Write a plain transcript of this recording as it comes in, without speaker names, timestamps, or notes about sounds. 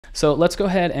So let's go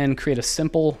ahead and create a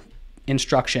simple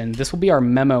instruction. This will be our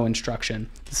memo instruction.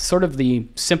 This is sort of the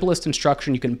simplest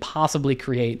instruction you can possibly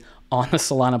create on the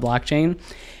Solana blockchain.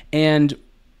 And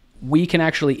we can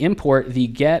actually import the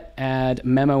get add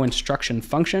memo instruction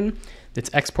function that's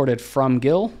exported from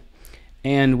gill.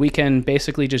 And we can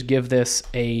basically just give this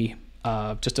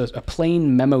just a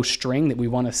plain memo string that we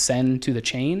want to send to the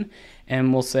chain.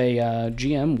 And we'll say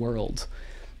GM world.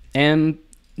 And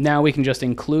now we can just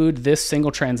include this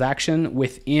single transaction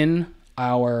within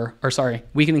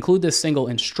we can include this single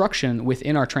instruction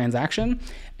within our transaction,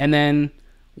 and then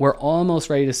we're almost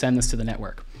ready to send this to the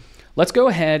network. Let's go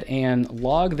ahead and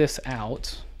log this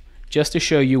out just to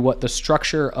show you what the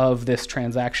structure of this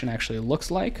transaction actually looks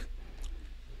like.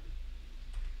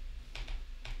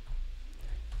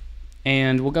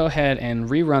 And we'll go ahead and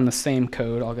rerun the same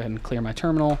code. I'll go ahead and clear my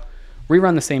terminal,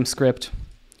 rerun the same script,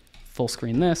 full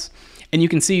screen this, and you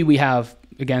can see we have,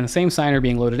 again, the same signer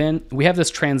being loaded in. We have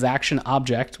this transaction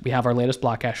object. We have our latest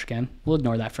block hash again. We'll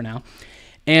ignore that for now.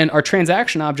 And our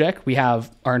transaction object, we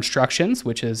have our instructions,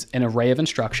 which is an array of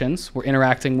instructions. We're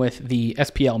interacting with the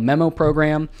SPL memo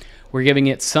program. We're giving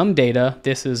it some data.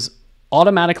 This is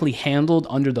automatically handled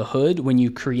under the hood when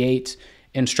you create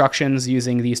instructions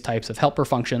using these types of helper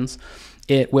functions.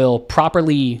 It will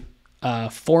properly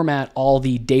format all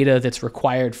the data that's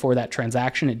required for that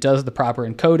transaction. It does the proper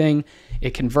encoding.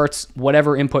 It converts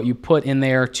whatever input you put in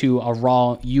there to a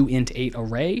raw uint8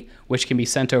 array, which can be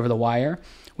sent over the wire.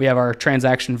 We have our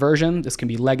transaction version. This can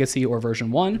be legacy or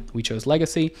version 1. We chose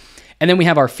legacy. And then we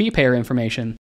have our fee payer information.